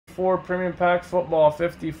4 premium pack football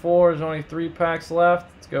 54. There's only 3 packs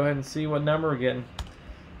left. Let's go ahead and see what number we're getting.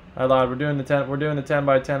 I lied. We're doing the 10. We're doing the 10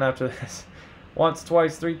 by 10 after this. Once,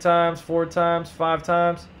 twice, 3 times, 4 times, 5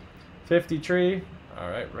 times. 53. All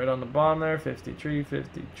right, right on the bottom there. 53,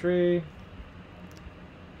 53.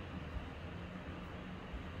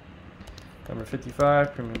 Number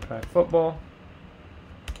 55, premium pack football.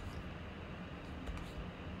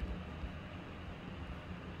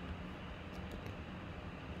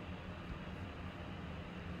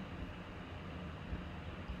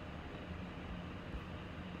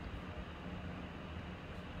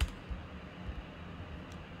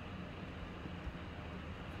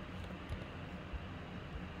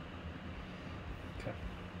 Okay.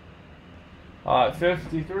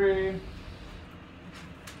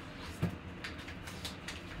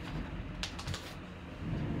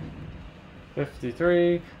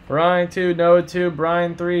 53. Brian 2, Noah 2,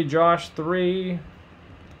 Brian 3, Josh 3.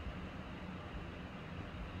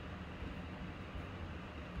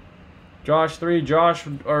 Josh 3,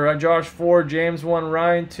 Josh 4, James 1,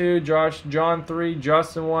 Ryan 2, John 3,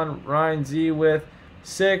 Justin 1, Ryan Z with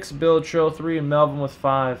 6, Bill Trill 3, and Melvin with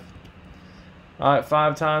 5. Alright,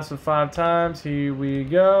 5 times for 5 times. Here we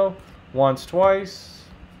go. Once, twice.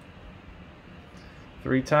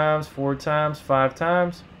 3 times, 4 times, 5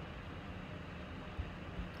 times.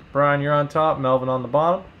 Brian, you're on top. Melvin on the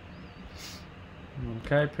bottom.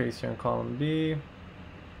 Okay, paste here in column B.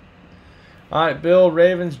 Alright, Bill,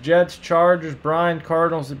 Ravens, Jets, Chargers, Brian,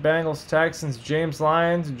 Cardinals, Bengals, Texans, James,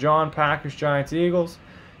 Lions, John, Packers, Giants, Eagles,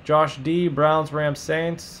 Josh D, Browns, Rams,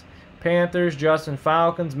 Saints, Panthers, Justin,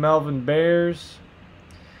 Falcons, Melvin, Bears,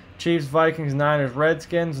 Chiefs, Vikings, Niners,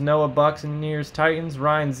 Redskins, Noah, Buccaneers, Titans,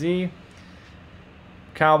 Ryan Z,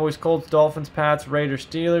 Cowboys, Colts, Dolphins, Pats, Raiders,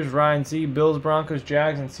 Steelers, Ryan Z, Bills, Broncos,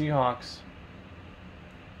 Jags, and Seahawks.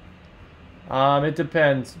 It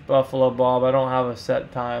depends, Buffalo Bob. I don't have a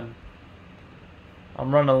set time.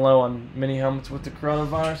 I'm running low on mini helmets with the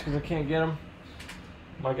coronavirus because I can't get them.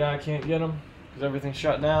 My guy can't get them because everything's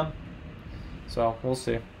shut down. So, we'll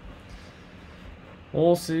see.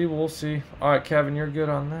 We'll see, we'll see. Alright, Kevin, you're good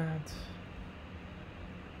on that.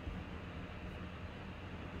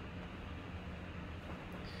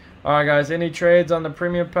 Alright, guys, any trades on the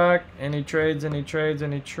premium pack? Any trades, any trades,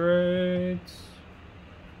 any trades?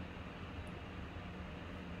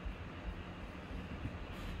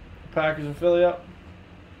 Packers and Philly up.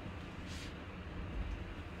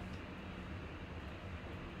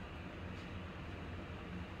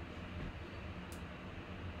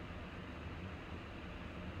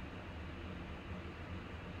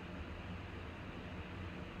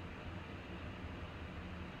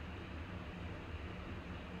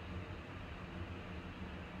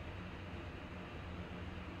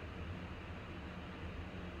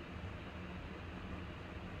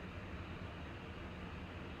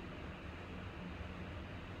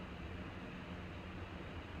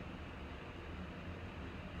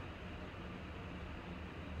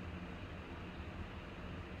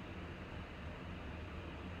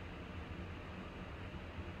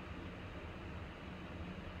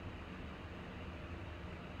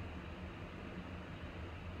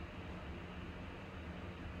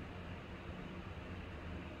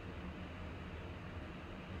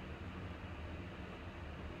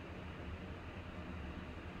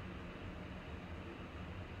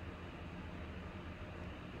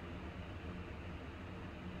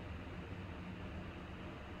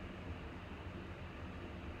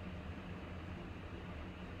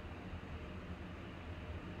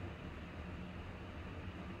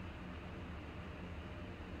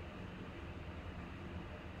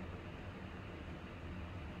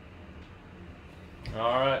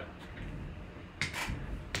 All right.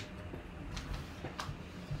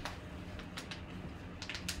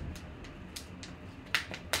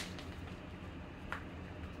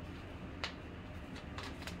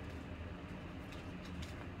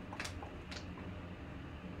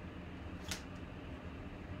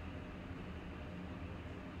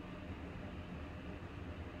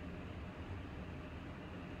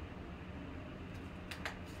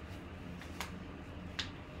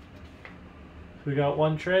 We got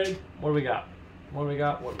one trade. What do we got? What do we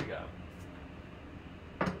got? What do we got?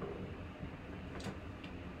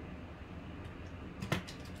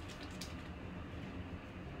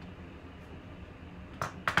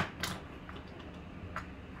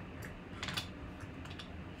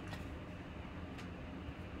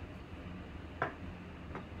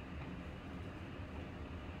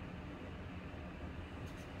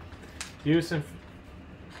 Houston.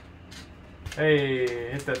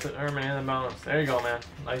 Hey, hit that Herman in the balance. There you go, man.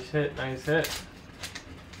 Nice hit, nice hit.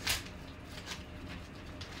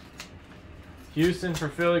 Houston for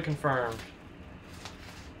Philly confirmed.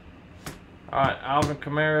 Alright, Alvin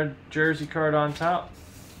Kamara jersey card on top.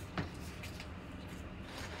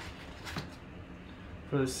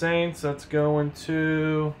 For the Saints, that's going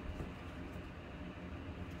to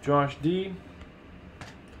Josh D.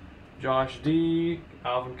 Josh D.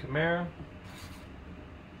 Alvin Kamara.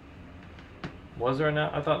 Was there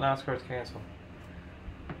a I thought NASCAR's canceled.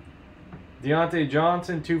 Deontay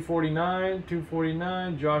Johnson, 249.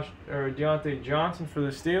 249. Deontay Johnson for the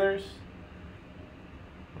Steelers.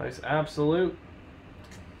 Nice absolute.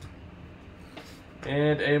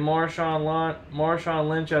 And a Marshawn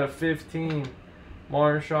Lynch out of 15.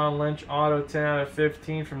 Marshawn Lynch auto 10 out of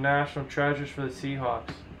 15 from National Treasures for the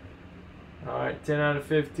Seahawks. Alright, 10 out of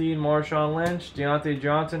 15. Marshawn Lynch, Deontay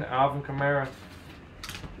Johnson, Alvin Kamara.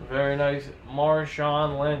 Very nice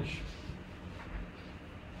Marshawn Lynch.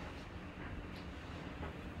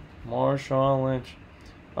 Marshawn Lynch.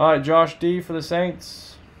 Alright, Josh D for the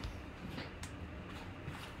Saints.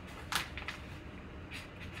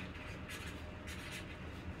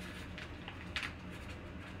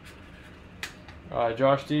 Alright,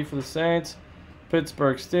 Josh D for the Saints.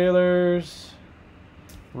 Pittsburgh Steelers.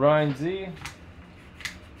 Ryan Z.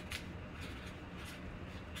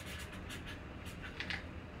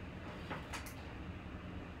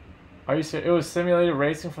 Are you serious? It was simulated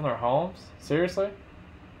racing from their homes? Seriously?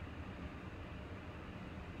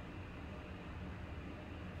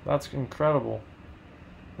 That's incredible.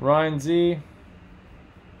 Ryan Z.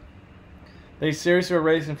 They seriously were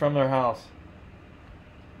racing from their house.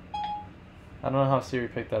 I don't know how Siri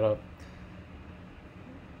picked that up.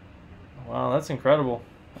 Wow, that's incredible.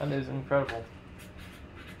 That is incredible.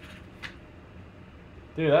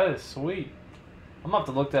 Dude, that is sweet. I'm going to have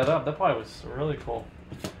to look that up. That probably was really cool.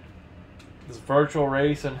 This virtual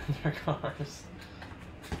race in their cars.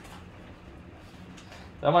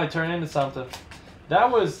 That might turn into something.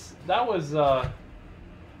 That's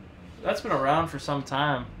been around for some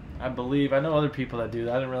time, I believe. I know other people that do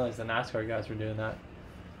that. I didn't realize the NASCAR guys were doing that.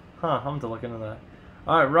 Huh, I'm going to look into that.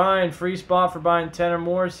 Alright, Ryan, free spot for buying 10 or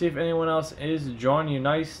more. See if anyone else is joining you.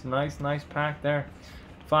 Nice pack there.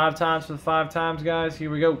 5 times for the 5 times, guys. Here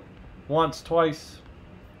we go. Once, twice.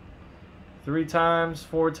 3 times,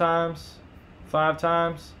 4 times, 5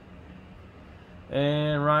 times.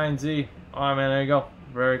 And Ryan Z. Alright, man, there you go.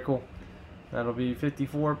 Very cool. That'll be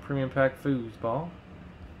 54 premium pack foosball.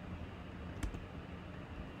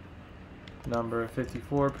 Number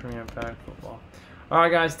 54 premium pack football.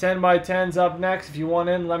 Alright guys, 10 by 10's up next. If you want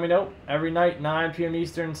in, let me know. Every night, 9 p.m.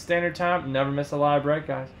 Eastern Standard Time. Never miss a live break,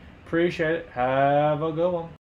 guys. Appreciate it. Have a good one.